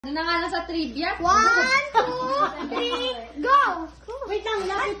Doon na nga lang sa trivia. 1, 2, 3, go! Wait lang,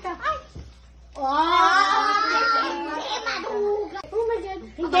 lapit ka. Ay! Oh my God.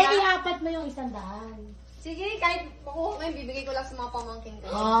 Hindi, iapat mo yung 100. Sige, kahit makuha mo, bibigay ko lang sa mga pamangkin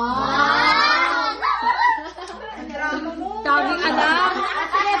ko. Daming alam.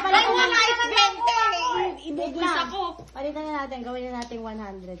 Sige, palitan na Ay, 20! Ibigla ako. Palitan na natin, gawin na natin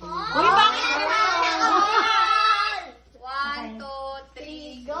 100. Uy, bakit? 1, 2, 3,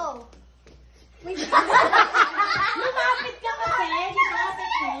 Go! Lumapit ka kasi, di ba?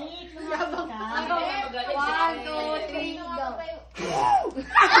 Technique. Lumapit ka. 1, 2, 3, Go!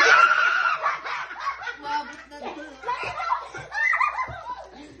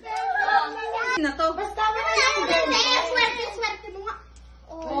 na to. Basta mo na lang. Swerte mo nga.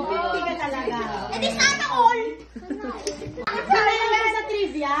 Oh, 50 ka talaga. Eh di sana all! Sabay na lang sa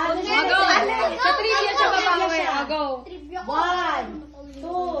trivia. Go! Sa trivia siya babawi. Go! 1,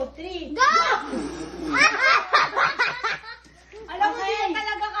 2, 3. Go! Alam mo, hindi na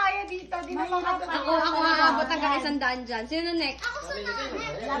talaga kaya dito. Di na Ako aabot hanggang 100 dyan. Sino next? Ako sunod.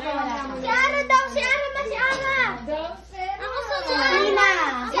 Wala pa, wala pa. Si Ara daw, si Ara ba si Ara? Ako sunod. Nina.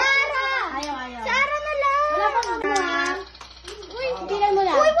 Si Ara. Ayaw, ayaw. Si Ara na lang. Wala pa muna. Uy, Tingnan mo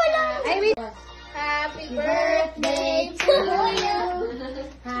lang. Uy, wala. Ay, wait. Happy birthday to you.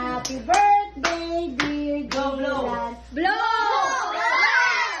 Happy birthday, dear Dylan. Blow!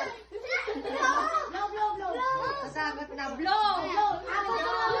 Blow. Sasagot na. Blow! Apple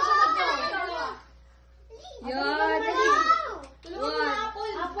ka lang siya mag-blow. Yan. Dali. One.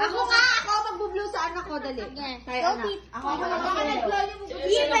 Ako nga. Ako mag-blow sa anak ko. Dali. Tayo anak. Ako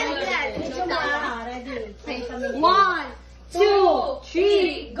Medyo ma. Ready. 1, 2,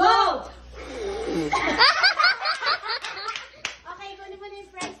 3, go! Okay, kunin mo na yung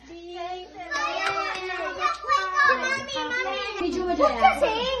prize, B. Medyo mo dyan.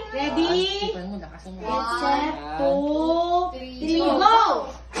 Ready? Set, 2, 3, go!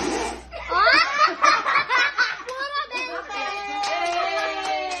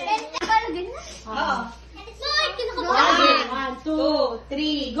 One, 2,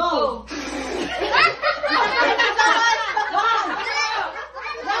 3, go!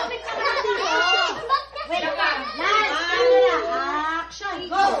 Lapit ka na dito. Wait, last, camera, action,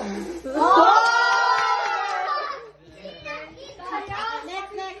 go!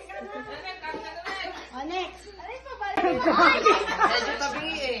 Next, next. Oh, next. Medyo tabi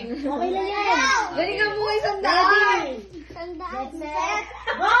eh. Okay lang yan. Galingan mo isang Ready? Let's Set,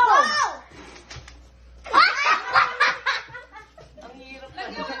 go! Ang hirap na.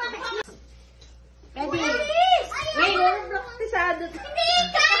 Ready? Wait, praktisado. Hindi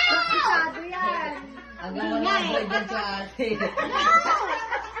ka! Praktisado yan. Ang gawa na ang boy dyan sa ate.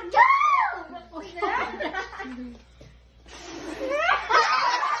 Go!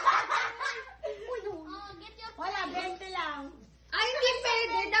 Wala, 20 lang. Ay, hindi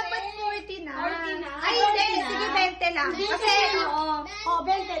pwede. Dapat 40 na. 40 na. Ay, hindi. 40 na. Sige, 20 lang. Kasi, oo. Oh,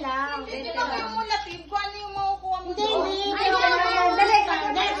 20 lang. 20 lang. Kung ano yung makukuha mo Hindi, hindi. Ay, Dali, wala. dali.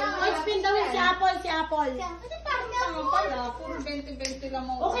 Next, one spin daw yung si Apple, si Apple. Kasi parang Tama pala, puro 20-20 lang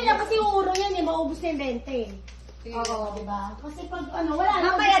makukuha. Okay lang kasi uuro yan eh, maubos na yung 20. Oo, diba? Kasi pag ano, wala na.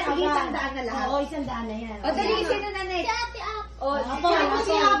 Mamaya, ubos sige, agad. 100 na lahat. Oo, 100 na yan. O, dali, sino na si next? Ate Ap. O, Apple, ako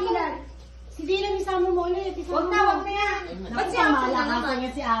si Apple. Dylan. Si Dylan, isama mo ulit. Wag na, wag na yan. Ba't si Apple naman?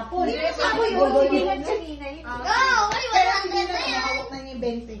 Niya si Apple. Ako yun, Dylan kanina yun. Go! Ay, 100 na yan. Hawak na niya yung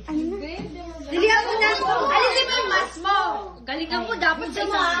 20. Dali ako na. Alisin mo yung mask mo. Galingan mo, dapat sa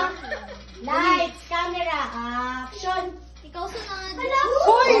isang. Lights, camera, action. Ikaw sunod.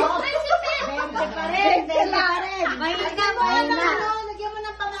 Uy! Ay, si Pep. 20 pa rin, 20 pa rin. Mahina na. Mahina na. Lagyan mo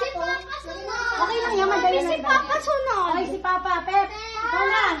ng Si pamato. Papa sunod. Okay lang yan, madali Si Papa sunod. Okay, si Papa. Pep, ikaw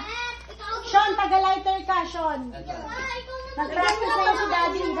na. Ikaw Sean, taga-lighter ka, Sean. ikaw na. Nag-practice na yung si Daddy.